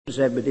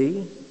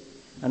Zebedee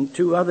and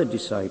 2 other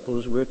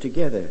disciples were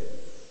together.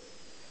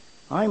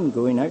 "I'm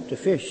going out to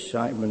fish,"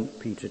 Simon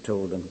Peter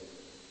told them.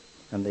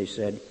 And they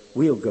said,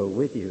 "We'll go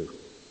with you."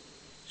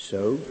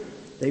 So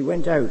they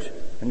went out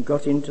and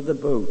got into the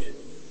boat,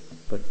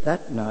 but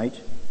that night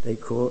they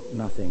caught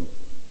nothing.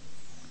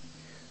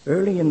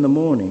 Early in the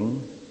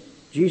morning,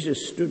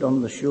 Jesus stood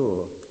on the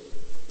shore,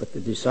 but the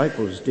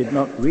disciples did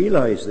not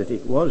realize that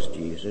it was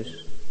Jesus.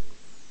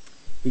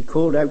 He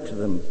called out to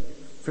them,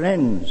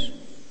 "Friends,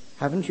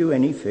 haven't you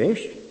any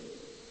fish?"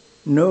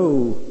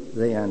 "No,"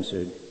 they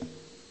answered.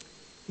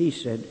 He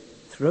said,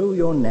 "Throw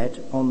your net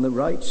on the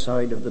right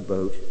side of the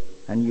boat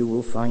and you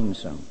will find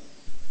some."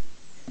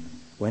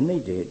 When they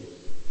did,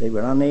 they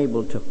were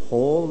unable to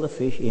haul the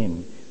fish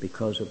in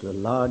because of the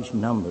large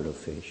number of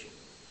fish.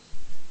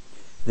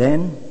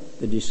 Then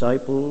the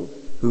disciple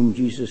whom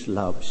Jesus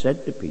loved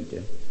said to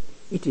Peter,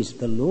 "It is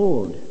the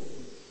Lord."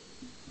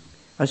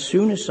 As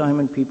soon as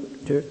Simon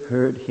Peter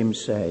heard him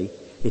say,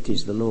 "It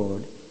is the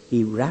Lord,"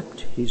 he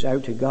wrapped his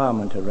outer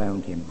garment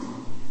around him,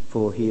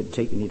 for he had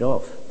taken it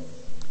off,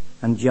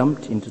 and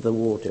jumped into the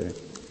water.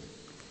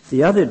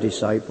 The other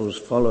disciples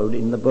followed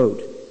in the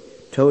boat,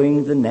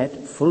 towing the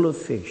net full of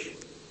fish,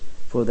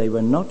 for they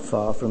were not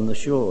far from the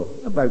shore,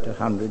 about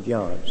 100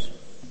 yards.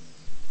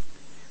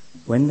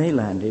 When they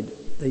landed,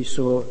 they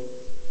saw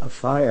a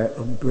fire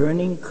of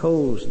burning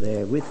coals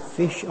there with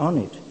fish on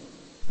it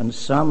and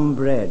some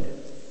bread.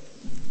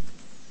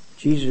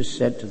 Jesus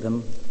said to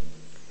them,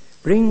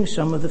 "Bring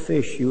some of the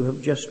fish you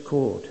have just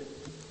caught."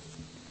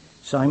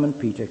 Simon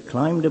Peter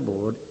climbed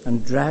aboard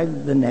and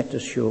dragged the net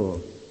ashore.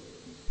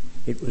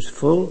 It was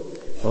full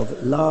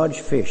of large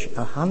fish,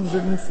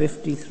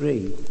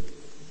 153.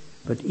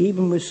 But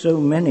even with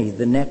so many,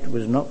 the net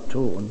was not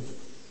torn.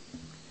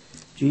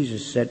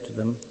 Jesus said to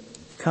them,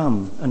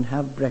 "Come and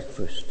have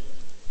breakfast."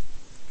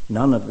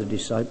 None of the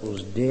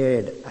disciples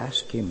dared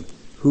ask him,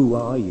 "Who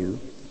are you?"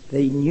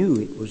 They knew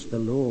it was the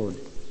Lord.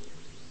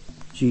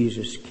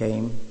 Jesus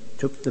came,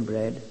 took the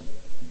bread,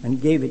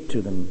 and gave it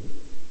to them,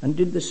 and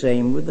did the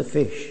same with the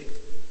fish.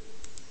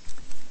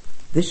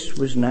 This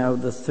was now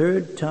the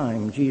 3rd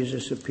time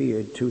Jesus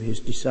appeared to his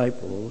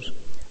disciples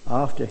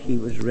after he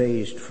was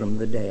raised from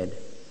the dead.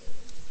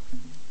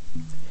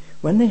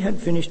 When they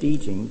had finished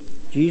eating,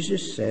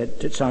 Jesus said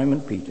to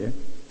Simon Peter,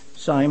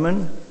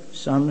 "Simon,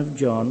 son of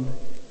John,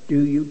 do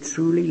you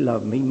truly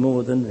love me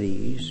more than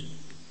these?"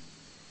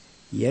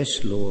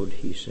 "Yes, Lord,"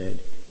 he said,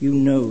 "you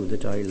know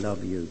that I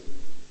love you."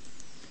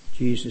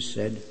 Jesus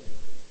said,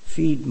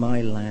 "Feed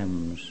my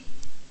lambs."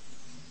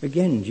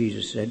 Again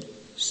Jesus said,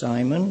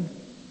 "Simon,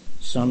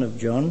 son of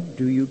John,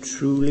 do you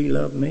truly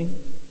love me?"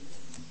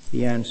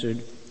 He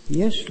answered,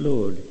 "Yes,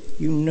 Lord,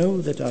 you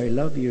know that I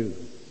love you."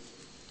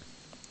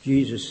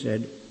 Jesus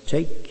said,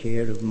 "Take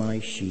care of my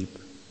sheep."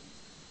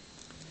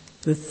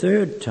 The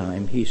 3rd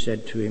time he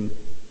said to him,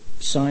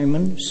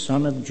 "Simon,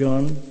 son of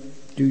John,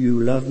 do you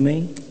love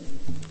me?"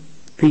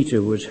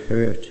 Peter was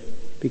hurt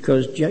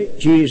because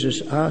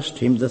Jesus asked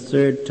him the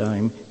 3rd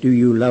time, "Do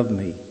you love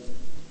me?"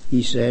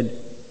 He said,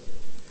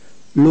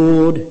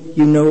 "Lord,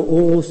 you know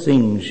all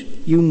things.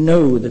 You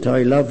know that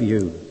I love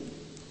you."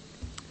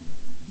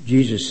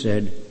 Jesus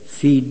said,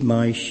 "Feed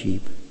my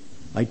sheep.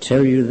 I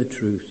tell you the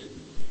truth.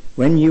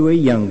 When you were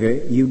younger,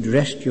 you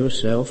dressed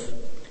yourself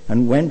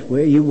and went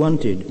where you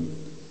wanted.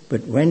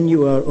 But when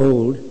you are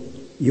old,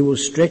 you will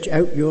stretch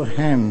out your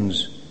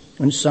hands,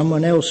 and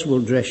someone else will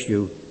dress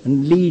you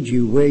and lead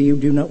you where you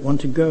do not want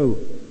to go."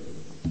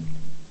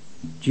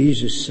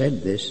 Jesus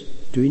said this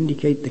to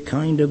indicate the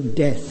kind of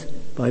death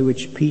by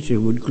which Peter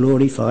would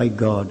glorify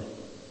God.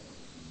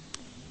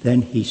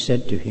 Then he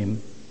said to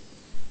him,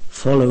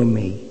 "Follow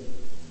me."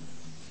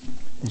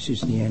 This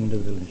is the end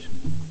of the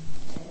lesson.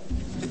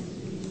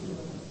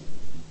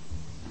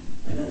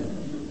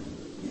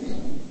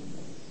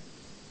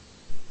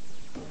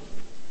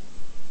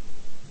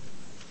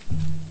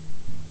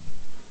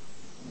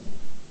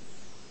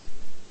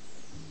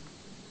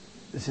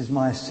 This is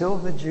my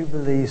Silver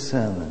Jubilee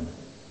sermon.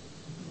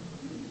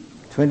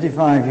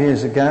 25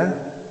 years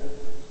ago,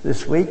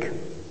 this week,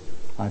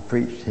 I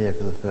preached here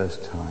for the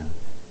first time.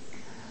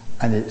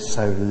 And it's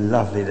so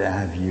lovely to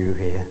have you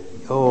here.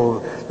 Oh,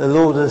 the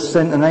Lord has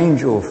sent an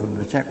angel from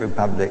the Czech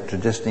Republic to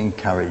just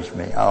encourage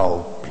me.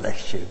 Oh,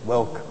 bless you.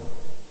 Welcome.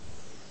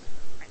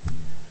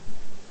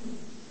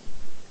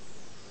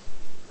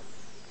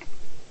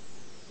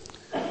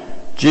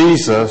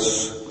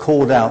 Jesus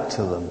called out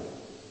to them.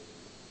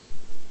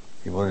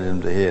 He wanted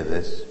them to hear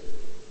this.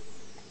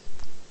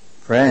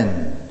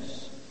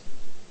 "Friends,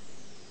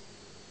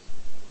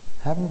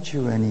 haven't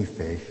you any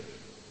fish?"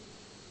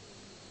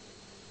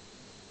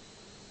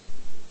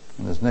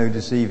 And there's no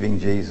deceiving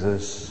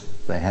Jesus.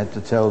 They had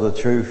to tell the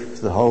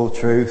truth, the whole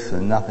truth,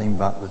 and nothing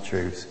but the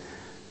truth.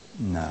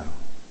 No.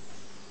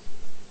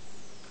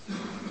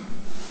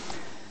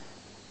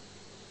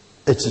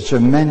 It's a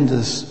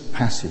tremendous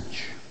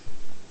passage.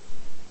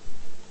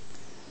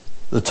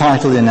 The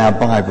title in our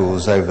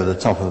Bibles over the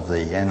top of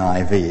the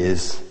NIV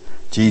is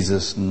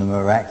Jesus and the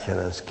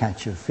Miraculous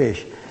Catch of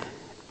Fish.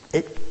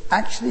 It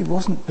actually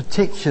wasn't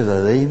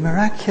particularly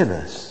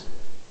miraculous.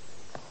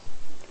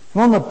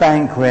 On the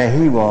bank where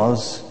he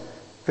was,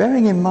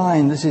 bearing in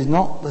mind this is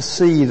not the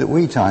sea that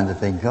we tend to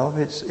think of,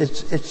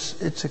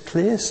 it's a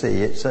clear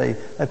sea, it's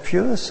a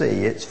pure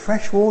sea, it's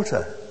fresh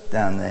water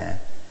down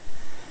there.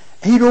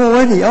 He'd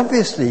already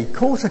obviously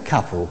caught a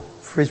couple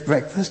for his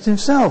breakfast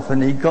himself,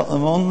 and he'd got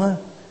them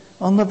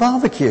on the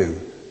barbecue,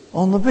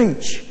 on the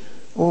beach,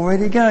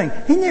 already going.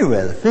 He knew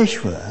where the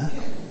fish were.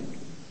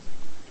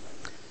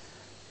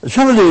 The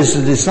trouble is,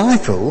 the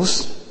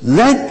disciples,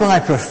 led by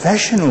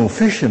professional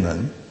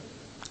fishermen,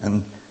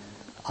 and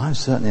I'm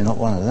certainly not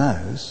one of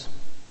those,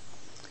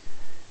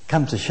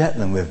 come to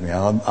Shetland with me.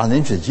 I'll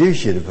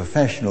introduce you to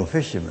professional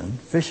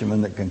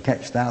fishermen that can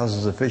catch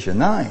thousands of fish a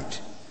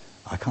night.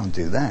 I can't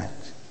do that.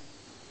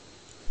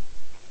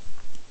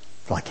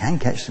 But I can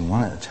catch them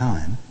one at a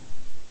time.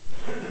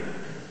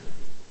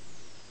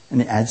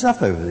 And it adds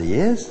up over the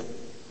years.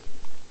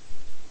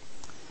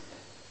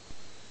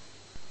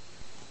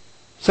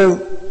 So,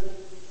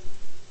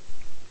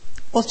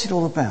 what's it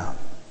all about?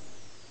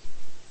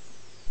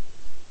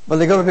 Well,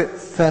 they got a bit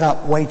fed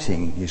up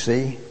waiting, you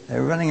see. They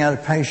were running out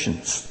of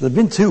patience. There had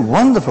been 2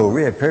 wonderful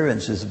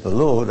reappearances of the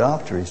Lord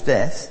after his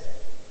death.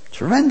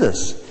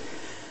 Tremendous.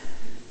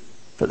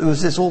 But there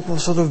was this awful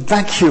sort of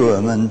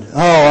vacuum and,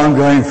 I'm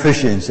going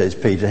fishing, says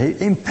Peter.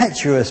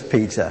 Impetuous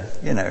Peter,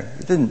 he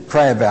didn't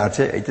pray about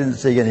it. He didn't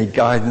seek any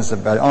guidance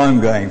about it. I'm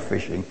going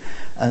fishing.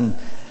 And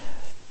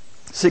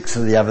 6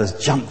 of the others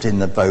jumped in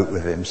the boat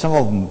with him. Some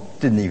of them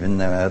didn't even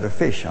know how to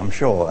fish, I'm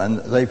sure. And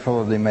they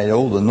probably made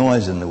all the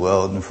noise in the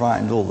world and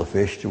frightened all the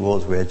fish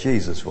towards where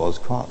Jesus was,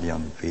 quietly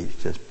on the beach,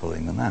 just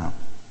pulling them out.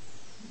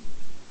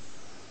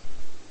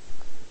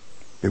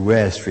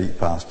 Beware, street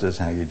pastors,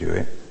 how you do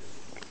it.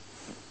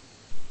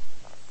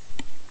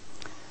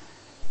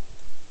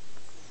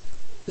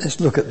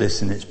 Let's look at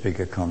this in its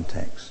bigger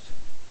context.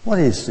 What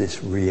is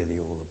this really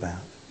all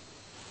about?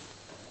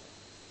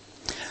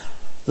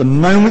 The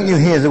moment you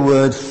hear the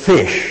word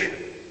fish,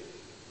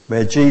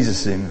 where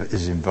Jesus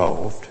is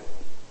involved,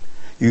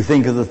 you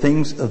think of the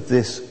things of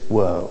this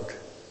world.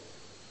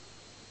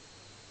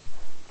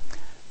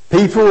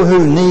 People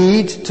who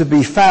need to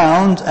be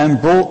found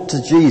and brought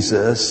to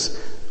Jesus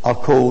are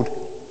called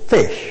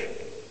fish.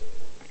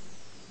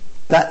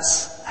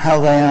 That's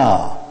how they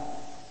are.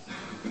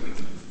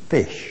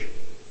 Fish.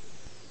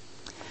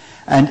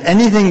 And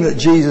anything that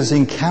Jesus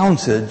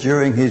encountered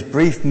during his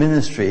brief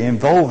ministry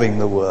involving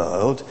the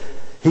world,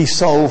 he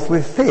solved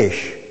with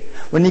fish.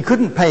 When he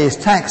couldn't pay his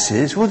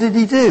taxes, what did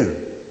he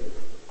do?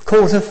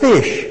 Caught a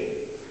fish.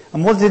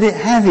 And what did it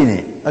have in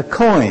it? A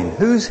coin.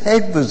 Whose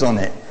head was on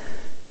it?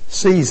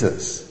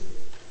 Caesar's.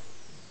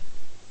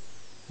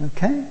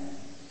 Okay?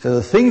 So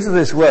the things of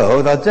this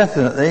world are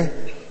definitely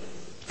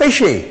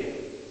fishy.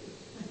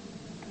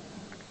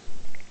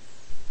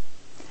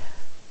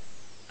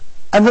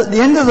 And at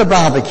the end of the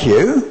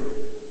barbecue,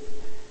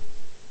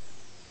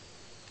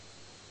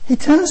 he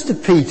turns to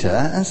Peter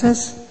and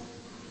says,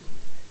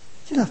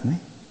 "Do you love me?"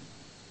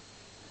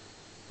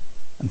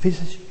 And Peter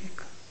says,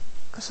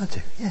 "Of course I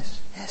do.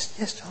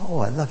 Yes. Oh,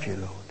 I love you,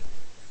 Lord.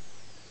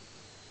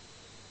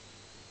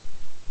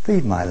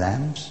 Feed my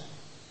lambs."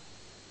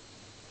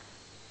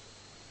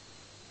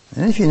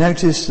 And if you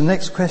notice the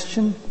next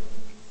question,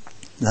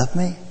 "Love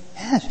me?"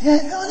 Yes.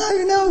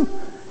 Oh, no.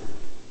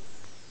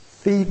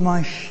 Feed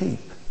my sheep.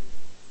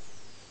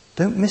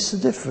 Don't miss the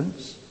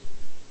difference.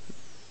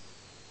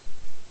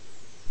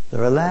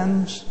 There are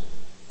lambs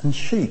and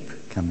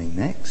sheep coming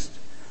next.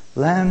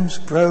 Lambs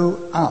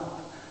grow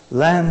up.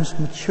 Lambs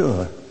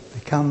mature,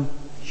 become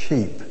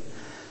sheep.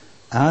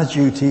 Our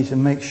duty to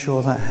make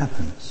sure that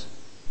happens.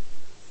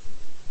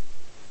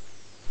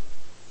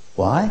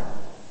 Why?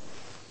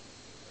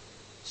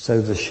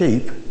 So the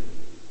sheep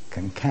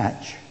can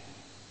catch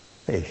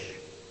fish.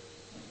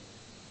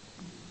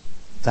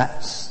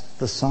 That's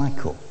the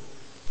cycle.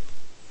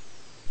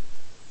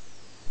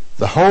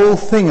 The whole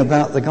thing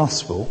about the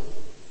gospel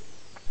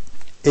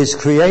is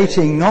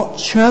creating not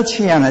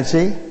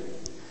churchianity,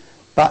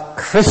 but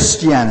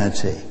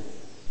Christianity,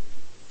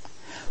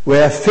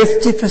 where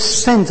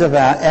 50% of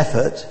our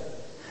effort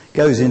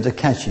goes into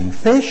catching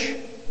fish,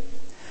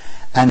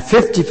 and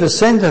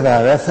 50% of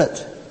our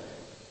effort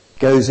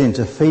goes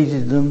into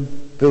feeding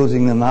them,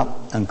 building them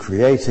up, and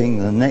creating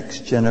the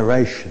next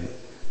generation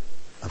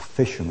of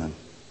fishermen.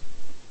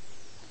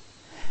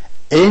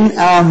 In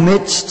our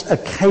midst,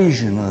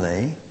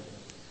 occasionally,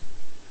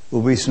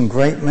 will be some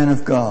great men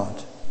of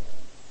God.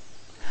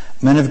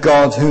 Men of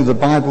God who the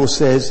Bible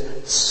says,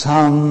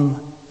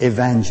 some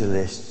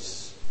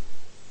evangelists.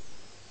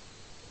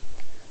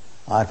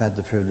 I've had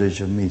the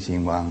privilege of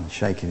meeting one,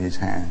 shaking his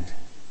hand,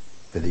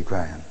 Billy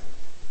Graham.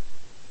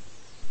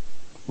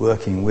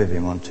 Working with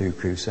him on 2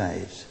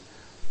 crusades.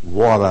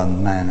 What a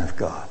man of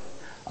God.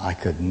 I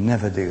could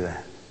never do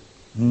that.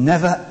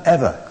 Never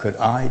ever could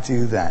I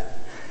do that.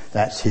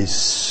 That's his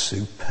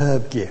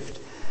superb gift.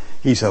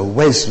 He's a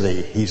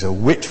Wesley, he's a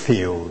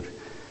Whitfield,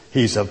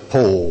 he's a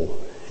Paul,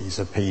 he's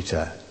a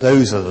Peter.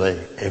 Those are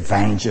the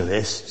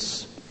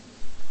evangelists.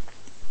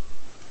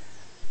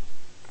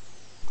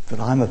 But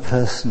I'm a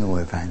personal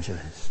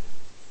evangelist.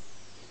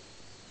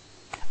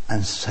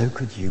 And so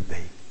could you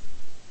be.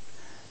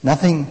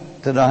 Nothing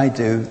that I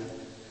do,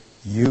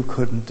 you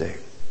couldn't do.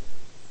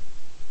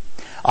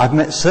 I've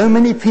met so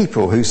many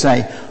people who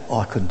say, oh,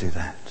 I couldn't do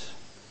that.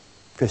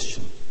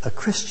 A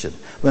Christian.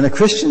 When a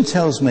Christian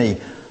tells me,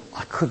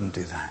 I couldn't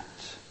do that,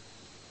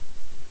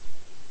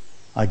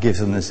 I give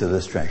them this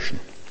illustration.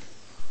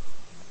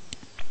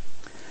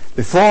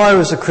 Before I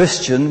was a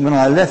Christian, when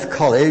I left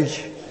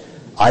college,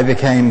 I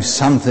became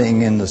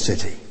something in the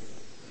city.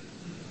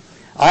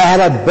 I had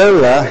a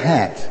bowler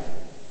hat.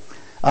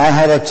 I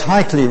had a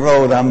tightly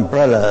rolled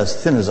umbrella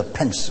as thin as a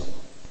pencil.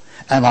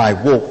 And I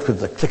walked with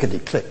the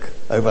clickety-click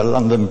over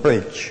London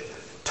Bridge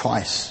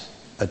twice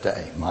a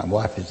day. My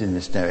wife is in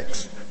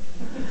hysterics.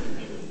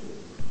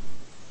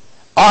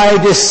 I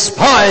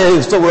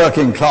despised the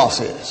working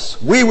classes.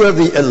 We were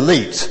the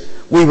elite.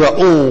 We were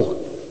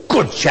all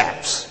good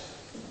chaps.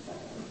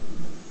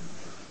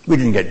 We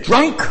didn't get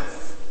drunk,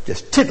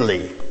 just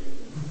tiddly.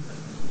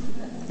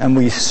 And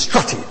we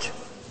strutted.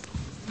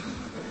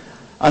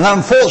 And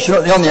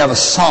unfortunately, on the other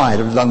side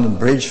of London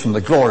Bridge, from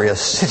the glorious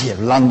city of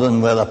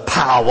London, where the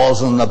power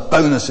was and the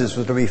bonuses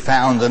were to be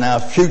found and our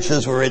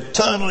futures were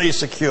eternally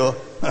secure,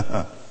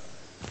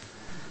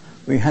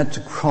 we had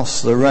to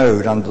cross the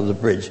road under the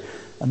bridge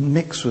and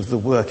mix with the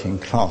working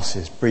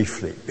classes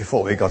briefly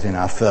before we got in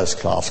our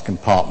first-class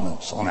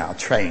compartments on our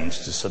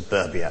trains to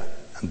suburbia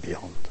and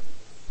beyond.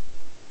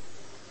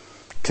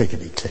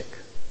 Clickety-click.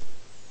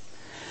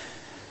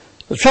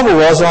 The trouble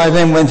was, I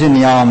then went in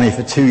the army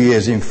for 2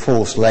 years in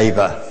forced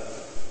labour.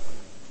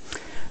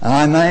 And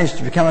I managed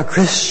to become a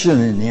Christian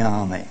in the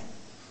army.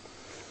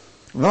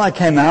 When I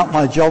came out,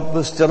 my job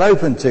was still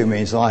open to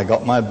me, so I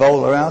got my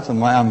bowler out and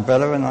my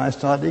umbrella and I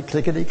started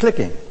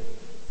clickety-clicking.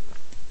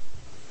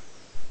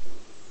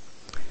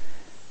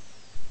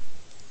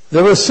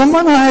 There was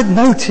someone I had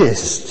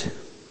noticed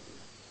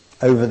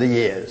over the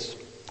years.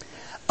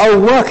 A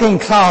working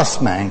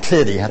class man,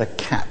 clearly had a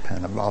cap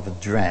and a rather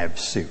drab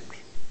suit.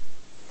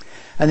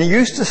 And he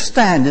used to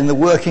stand in the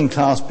working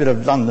class bit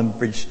of London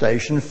Bridge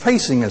Station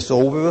facing us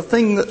all with a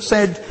thing that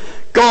said,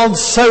 God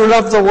so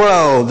loved the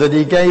world that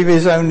he gave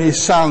his only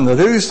son, that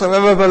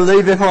whosoever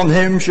believeth on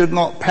him should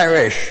not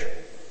perish.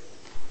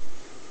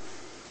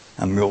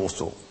 And we all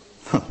thought,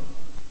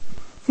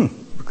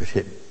 look at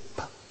him.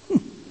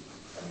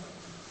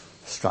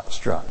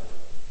 Strut.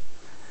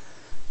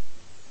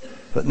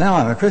 But now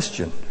I'm a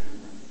Christian.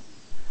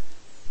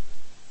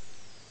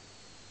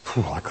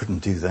 I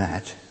couldn't do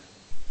that.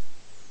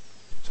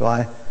 So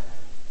I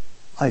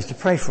used to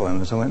pray for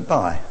him as I went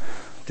by,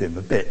 do him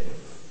a bit,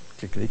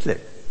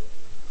 clickety-click.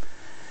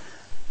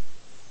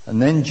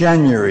 And then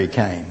January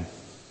came,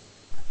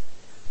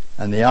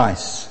 and the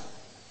ice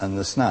and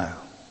the snow.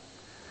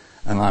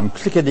 And I'm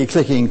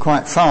clickety-clicking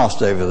quite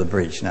fast over the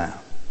bridge now.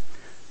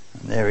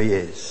 And there he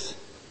is.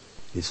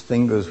 His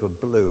fingers were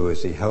blue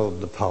as he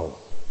held the pole.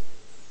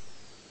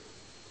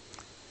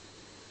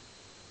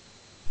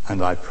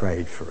 And I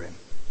prayed for him.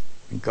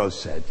 And God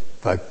said,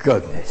 for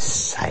goodness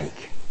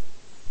sake,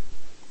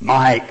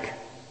 Mike.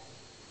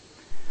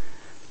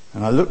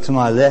 And I looked to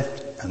my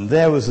left, and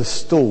there was a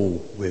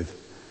stall with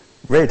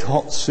red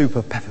hot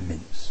super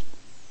peppermints.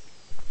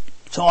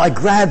 So I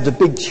grabbed a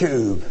big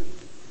tube,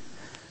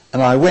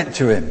 and I went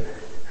to him,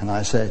 and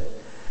I said,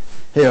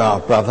 here you are,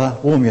 brother,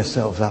 warm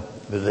yourself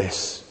up with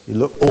this. You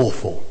look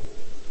awful.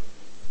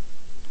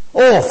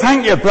 Oh,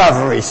 thank you,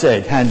 brother, he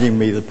said, handing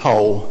me the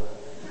pole.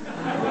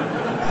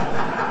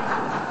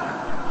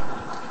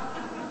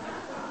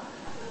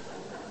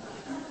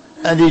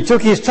 And he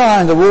took his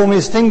time to warm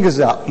his fingers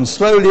up and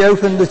slowly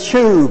opened the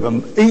tube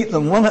and eat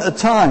them one at a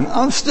time.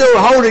 I'm still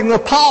holding the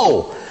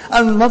pole.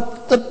 And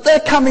they're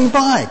coming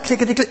by,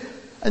 clickety-click.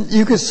 And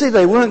you could see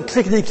they weren't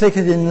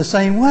clickety-clicking in the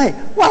same way.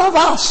 One of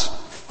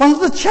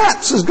the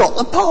chaps has got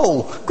the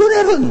pole. Good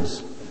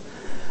heavens.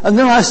 And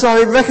then I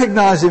started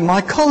recognising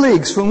my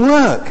colleagues from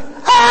work.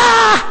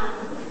 Ah!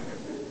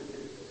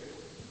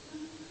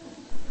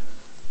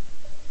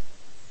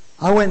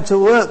 I went to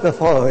work the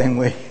following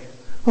week.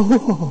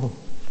 Oh.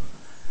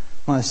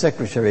 My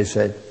secretary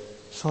said,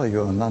 saw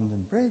you on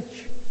London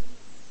Bridge.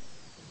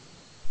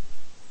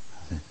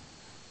 I said,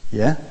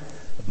 yeah,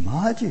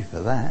 admired you for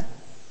that.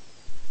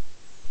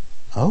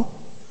 Oh,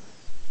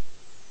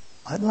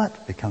 I'd like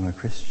to become a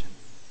Christian.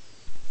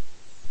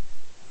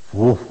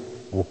 Whoa.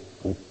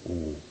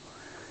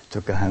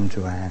 Took her home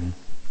to Anne.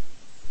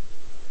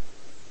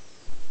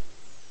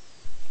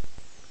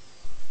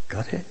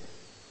 Got it?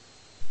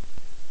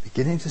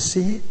 Beginning to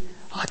see it?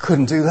 I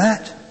couldn't do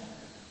that.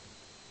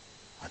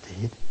 I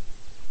did.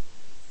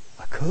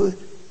 I could.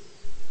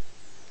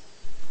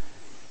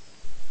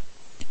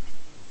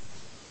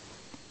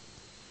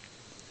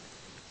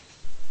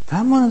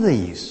 Found one of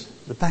these,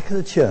 the back of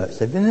the church.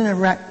 They've been in a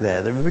rack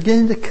there. They were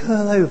beginning to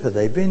curl over.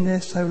 They've been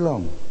there so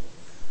long.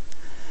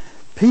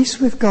 Peace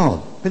with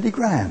God, Billy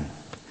Graham.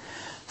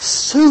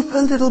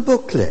 Super little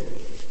booklet.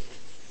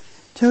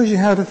 Tells you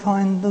how to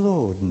find the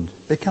Lord and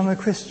become a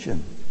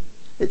Christian.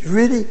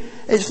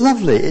 It's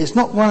lovely. It's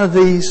not one of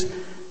these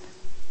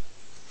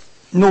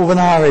Northern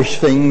Irish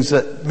things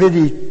that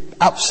really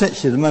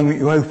upsets you the moment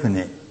you open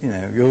it. You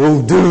know, you're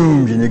all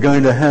doomed and you're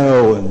going to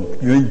hell and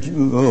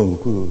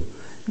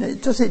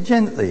it does it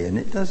gently and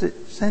it does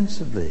it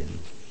sensibly and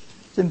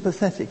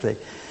sympathetically.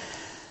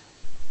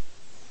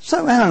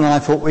 So Anne and I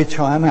thought we'd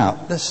try them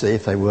out. Let's see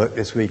if they work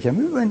this weekend.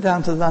 We went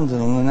down to London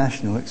on the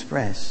National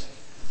Express.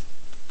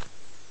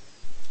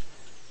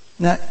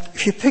 Now,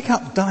 if you pick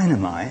up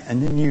dynamite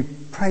and then you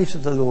pray to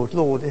the Lord,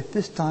 Lord, if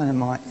this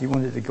dynamite you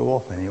wanted to go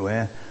off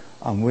anywhere,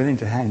 I'm willing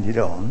to hand it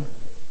on.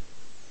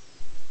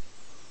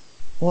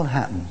 What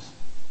happens?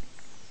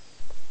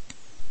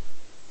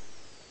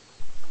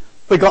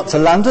 We got to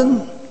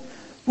London.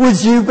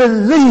 Would you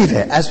believe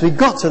it? As we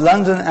got to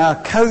London, our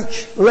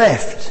coach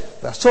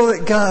left. I saw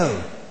it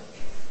go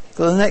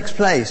to the next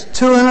place.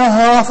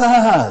 2.5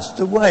 hours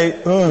to wait.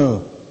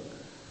 Oh.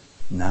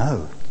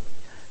 No.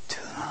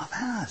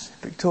 2.5 hours.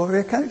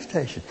 Victoria coach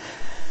station.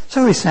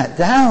 So we sat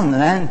down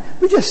and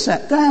we just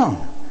sat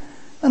down.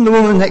 And the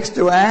woman next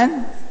to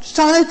Anne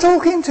started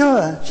talking to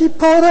her. She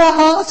poured her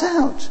heart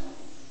out.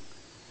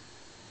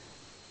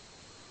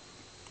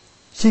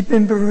 She'd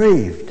been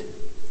bereaved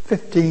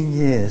 15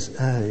 years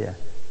earlier.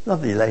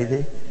 Lovely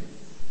lady.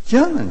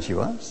 German she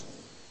was.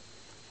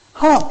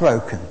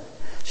 Heartbroken.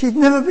 She'd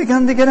never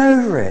begun to get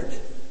over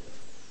it.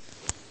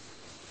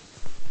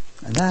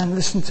 And Anne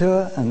listened to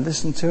her and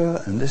listened to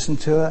her and listened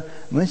to her.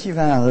 And when she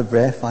ran out of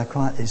breath, I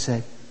quietly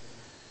said,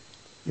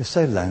 "You're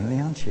so lonely,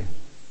 aren't you?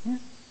 Yeah?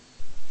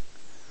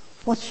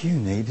 What you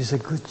need is a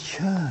good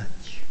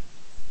church."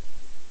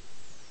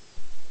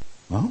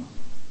 Well,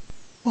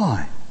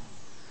 why?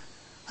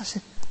 I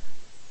said,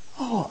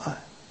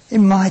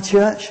 in my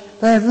church,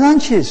 they have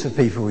lunches for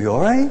people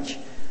your age.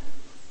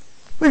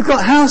 We've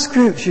got house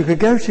groups you could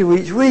go to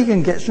each week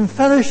and get some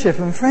fellowship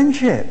and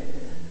friendship.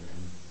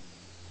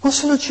 What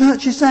sort of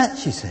church is that?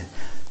 She said.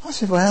 I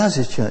said, well, ours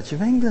is Church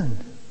of England.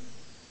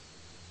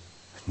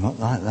 It's not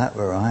like that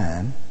where I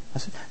am. I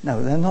said,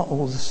 no, they're not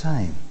all the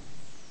same.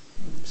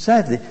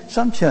 Sadly,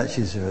 some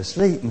churches are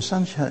asleep and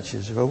some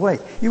churches are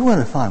awake. You want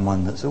to find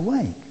one that's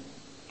awake.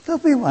 There'll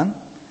be one.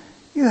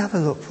 You have a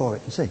look for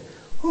it and see.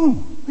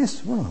 Oh,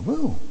 yes, well, I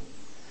will.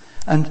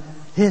 And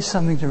here's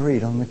something to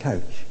read on the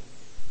coach.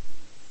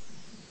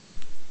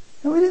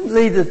 Now, we didn't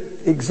lead her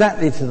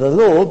exactly to the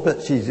Lord,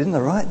 but she's in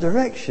the right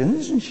direction,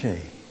 isn't she?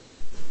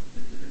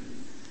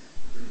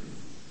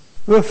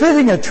 We were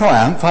feeling a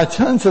triumph. I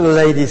turned to the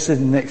lady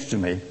sitting next to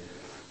me,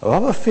 a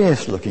rather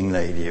fierce-looking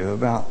lady of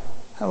about,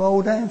 how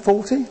old I am,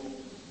 40?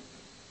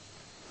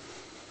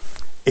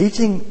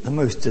 Eating the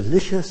most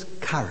delicious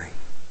curry.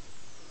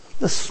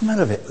 The smell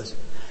of it was...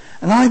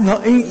 And I'd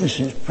not eaten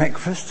since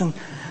breakfast, and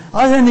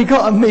I'd only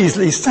got a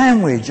measly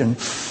sandwich, and...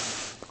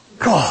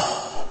 God!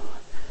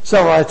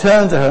 So I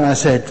turned to her and I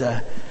said,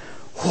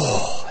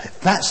 if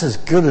that's as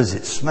good as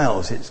it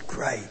smells, it's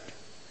great.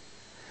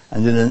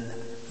 And in a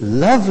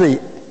lovely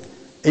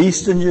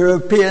Eastern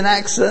European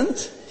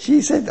accent,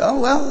 she said,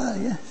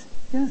 yes,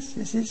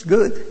 it's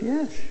good,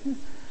 yes.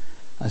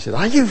 I said,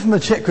 are you from the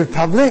Czech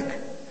Republic?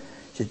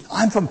 She said,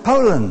 I'm from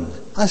Poland.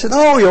 I said,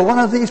 oh, you're one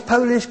of these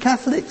Polish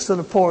Catholics that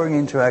are pouring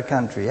into our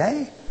country,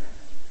 eh?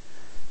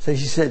 So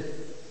she said,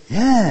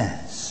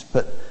 yes,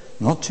 but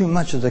not too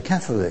much of the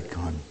Catholic.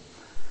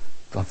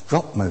 I've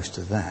dropped most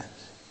of that.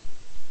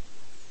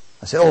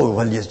 I said, oh,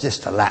 well, you're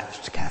just a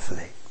lapsed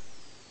Catholic.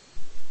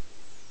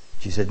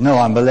 She said, no,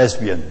 I'm a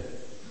lesbian.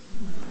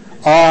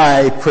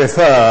 I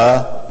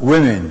prefer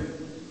women.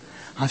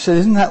 I said,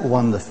 isn't that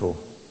wonderful?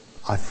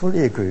 I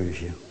fully agree with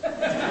you.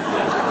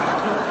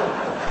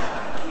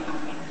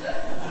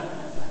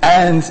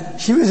 And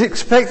she was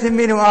expecting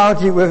me to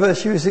argue with her.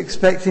 She was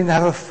expecting to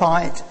have a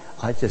fight.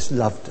 I just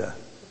loved her.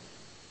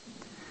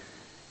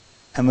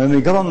 And when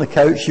we got on the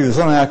coach, she was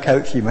on our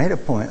coach, she made a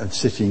point of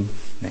sitting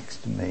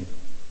next to me.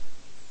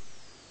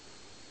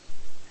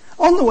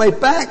 On the way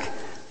back,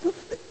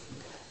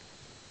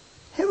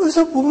 it was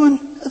a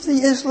woman of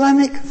the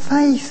Islamic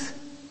faith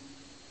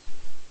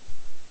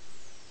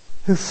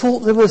who thought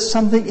there was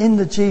something in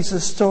the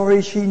Jesus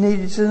story she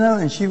needed to know,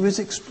 and she was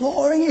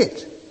exploring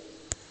it.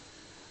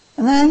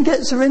 And Anne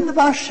gets her in the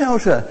bus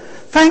shelter.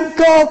 Thank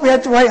God we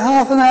had to wait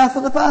half an hour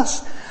for the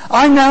bus.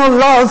 I now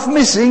love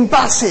missing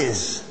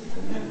buses.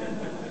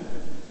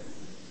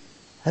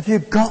 Have you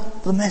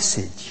got the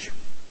message?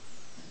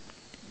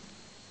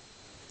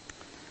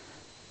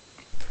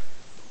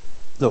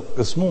 Look,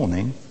 this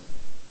morning,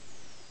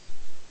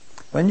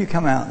 when you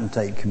come out and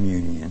take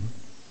communion,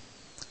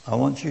 I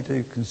want you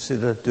to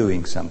consider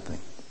doing something.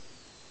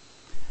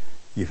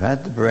 You've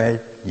had the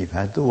bread, you've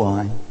had the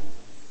wine.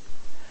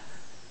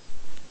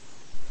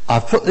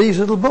 I've put these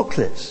little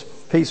booklets,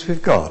 Peace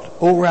with God,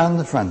 all round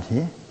the front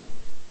here.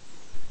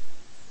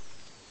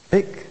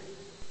 Pick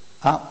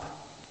up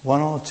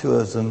one or two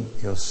of them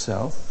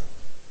yourself,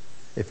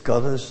 if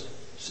God has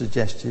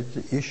suggested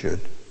that you should.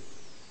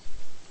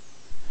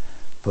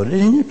 Put it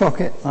in your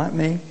pocket, like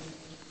me,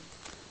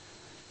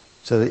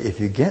 so that if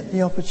you get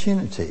the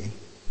opportunity,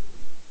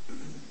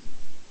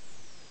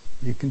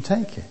 you can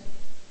take it.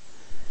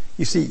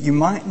 You see, you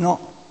might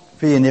not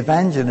be an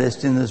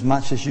evangelist in as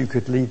much as you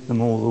could lead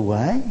them all the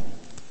way.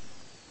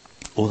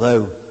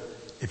 Although,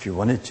 if you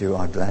wanted to,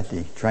 I'd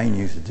gladly train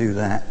you to do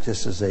that,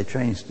 just as they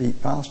train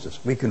steep pastors.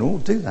 We can all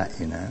do that,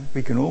 you know.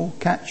 We can all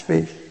catch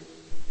fish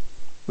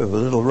with a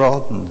little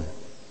rod. And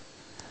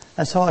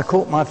that's how I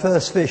caught my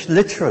first fish,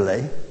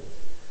 literally.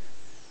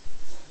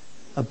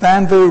 A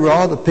bamboo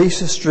rod, a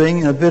piece of string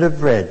and a bit of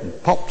bread.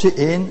 And popped it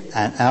in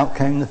and out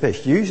came the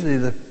fish. Usually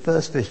the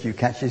first fish you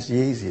catch is the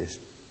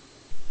easiest.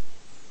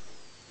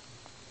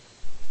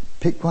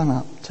 Pick one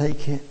up,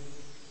 take it,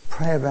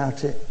 pray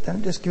about it.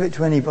 Don't just give it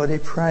to anybody,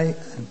 pray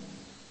and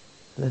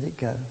let it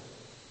go.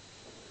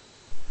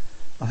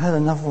 I've had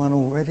another one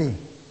already.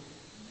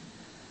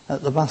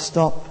 At the bus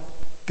stop,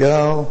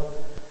 girl,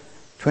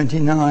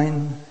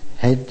 29,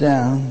 head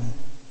down,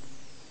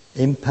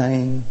 in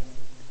pain,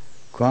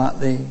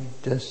 quietly,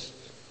 just,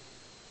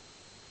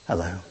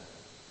 hello.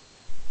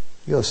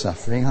 You're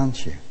suffering,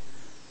 aren't you?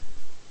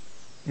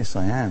 Yes,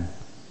 I am.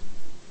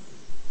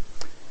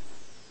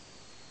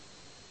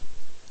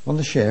 Want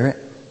to share it?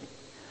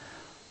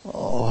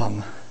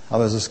 I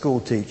was a school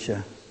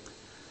teacher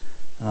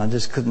and I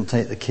just couldn't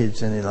take the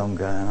kids any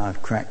longer, and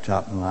I've cracked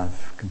up and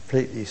I've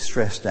completely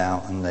stressed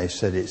out, and they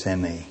said it's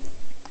ME.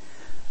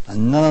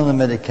 And none of the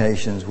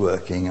medication's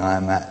working.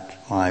 I'm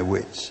at my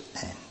wit's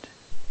end.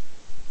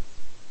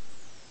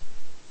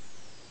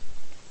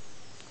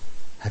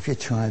 Have you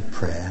tried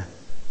prayer?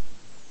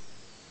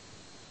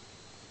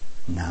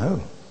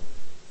 No.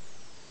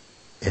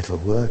 It'll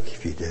work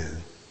if you do.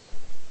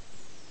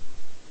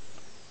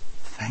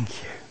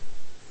 Thank you.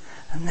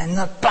 And then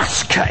the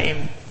bus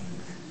came.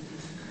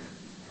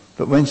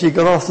 But when she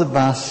got off the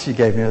bus, she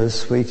gave me the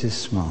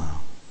sweetest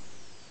smile.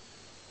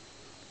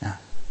 Now,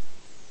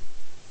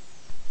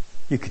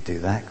 you could do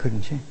that,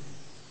 couldn't you?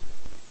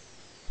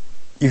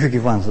 You could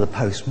give one to the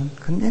postman,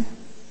 couldn't you?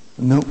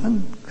 The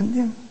milkman, couldn't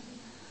you?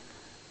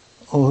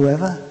 Or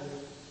whoever.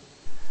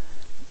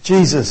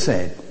 Jesus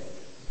said,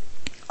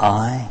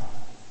 I,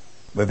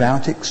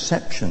 without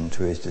exception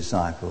to his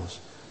disciples,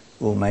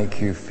 will make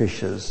you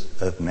fishers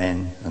of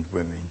men and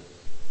women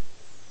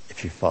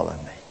if you follow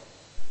me.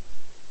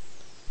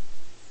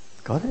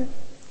 Got it?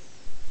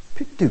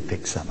 Do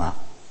pick some up.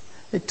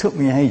 It took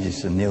me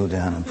ages to kneel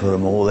down and put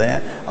them all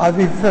there. I'd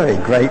be very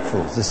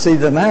grateful to see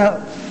them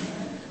out.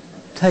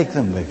 Take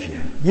them with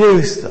you.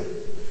 Use them.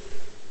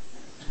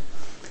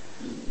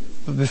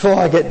 But before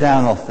I get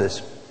down off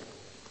this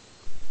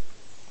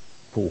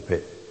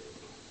pulpit,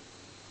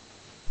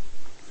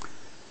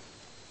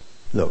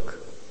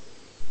 look.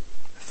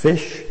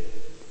 Fish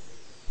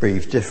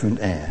breathe different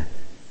air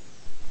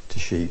to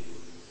sheep.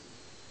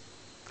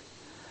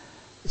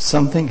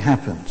 Something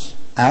happens.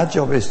 Our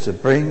job is to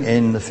bring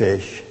in the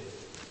fish.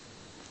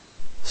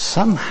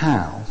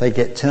 Somehow they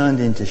get turned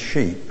into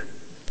sheep,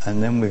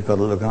 and then we've got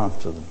to look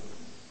after them.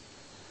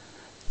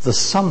 The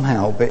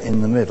somehow bit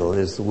in the middle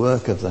is the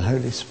work of the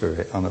Holy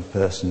Spirit on a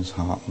person's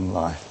heart and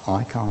life.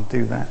 I can't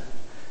do that.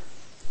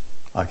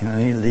 I can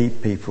only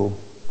lead people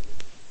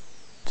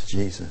to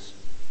Jesus.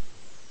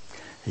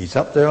 He's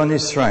up there on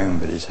his throne,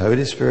 but his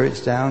Holy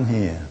Spirit's down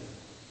here.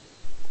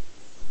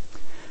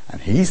 And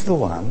he's the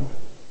one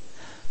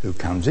who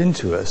comes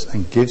into us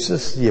and gives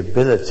us the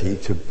ability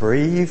to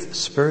breathe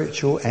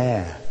spiritual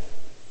air.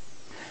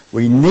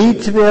 We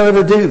need to be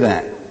able to do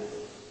that.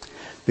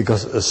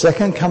 Because at the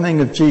second coming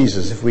of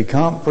Jesus, if we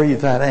can't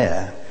breathe that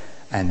air,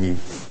 and he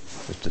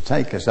was to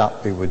take us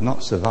up, we would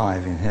not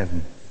survive in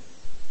heaven.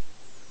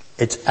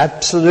 It's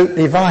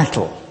absolutely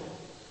vital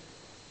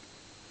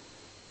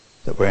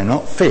that we're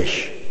not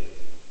fish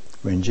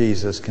when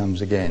Jesus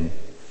comes again.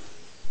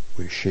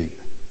 We're sheep.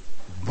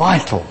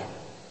 Vital.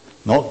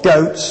 Not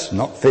goats,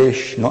 not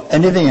fish, not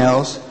anything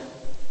else.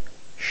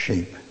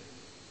 Sheep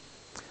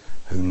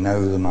who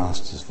know the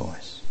Master's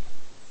voice.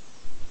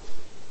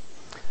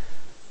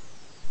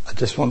 I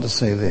just want to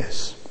say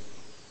this.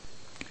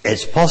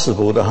 It's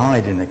possible to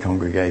hide in a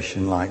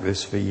congregation like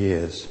this for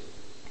years.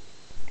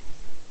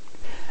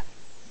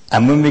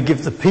 And when we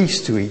give the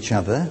peace to each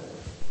other,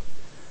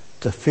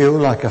 to feel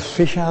like a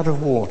fish out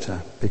of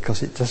water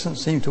because it doesn't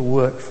seem to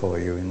work for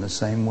you in the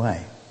same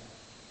way.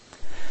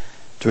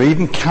 To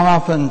even come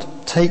up and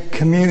take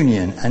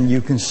communion and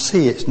you can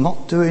see it's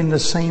not doing the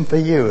same for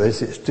you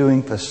as it's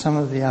doing for some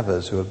of the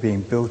others who are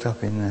being built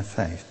up in their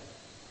faith.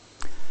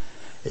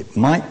 It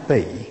might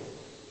be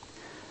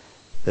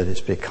that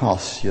it's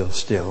because you're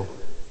still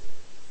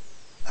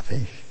a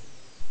fish.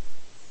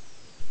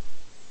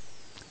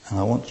 And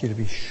I want you to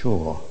be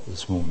sure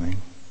this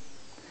morning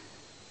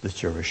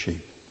that you're a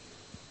sheep.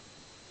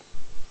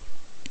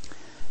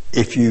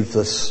 If you've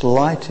the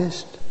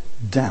slightest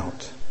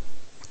doubt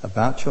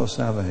about your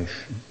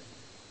salvation,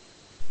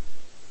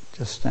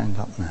 just stand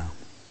up now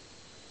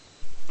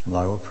and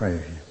I will pray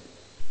with you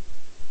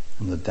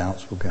and the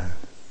doubts will go.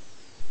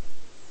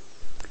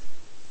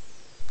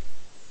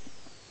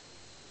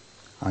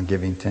 I'm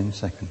giving 10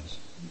 seconds.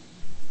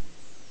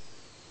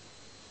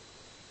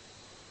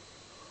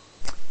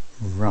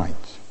 Right.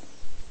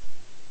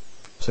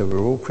 So we're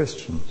all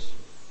Christians.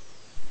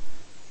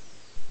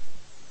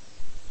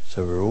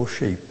 So we're all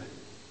sheep.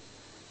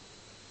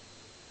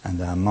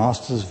 And our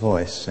Master's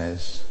voice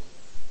says,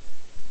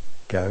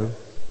 go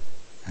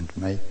and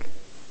make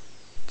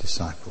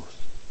disciples.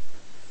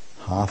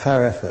 Half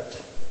our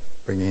effort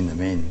bringing them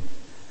in,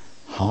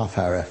 half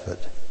our effort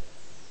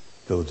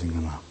building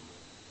them up.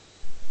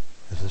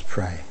 Let us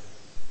pray.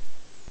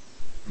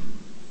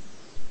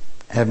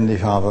 Heavenly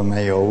Father,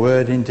 may your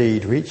word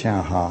indeed reach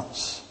our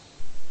hearts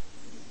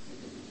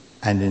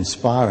and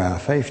inspire our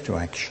faith to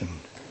action,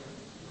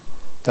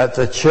 that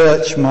the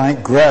church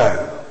might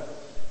grow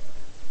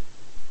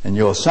and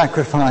your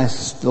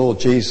sacrifice, Lord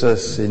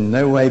Jesus, in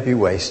no way be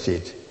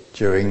wasted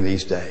during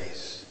these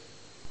days.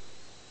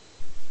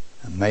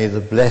 And may the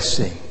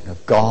blessing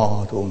of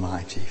God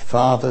Almighty,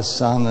 Father,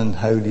 Son and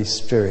Holy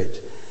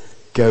Spirit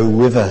go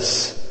with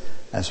us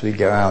as we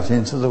go out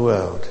into the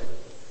world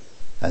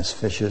as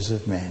fishers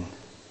of men.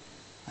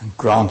 And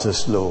grant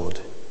us, Lord,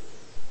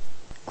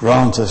 a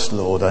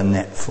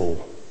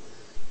netful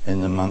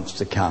in the months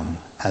to come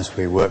as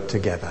we work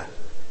together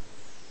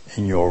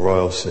in your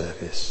royal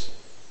service.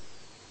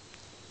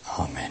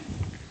 Amen.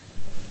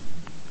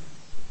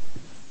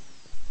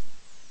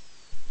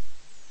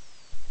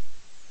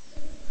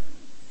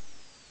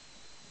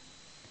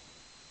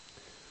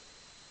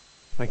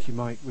 Thank you,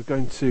 Mike. We're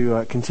going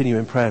to continue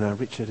in prayer now.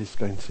 Richard is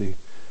going to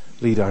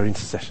lead our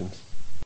intercessions.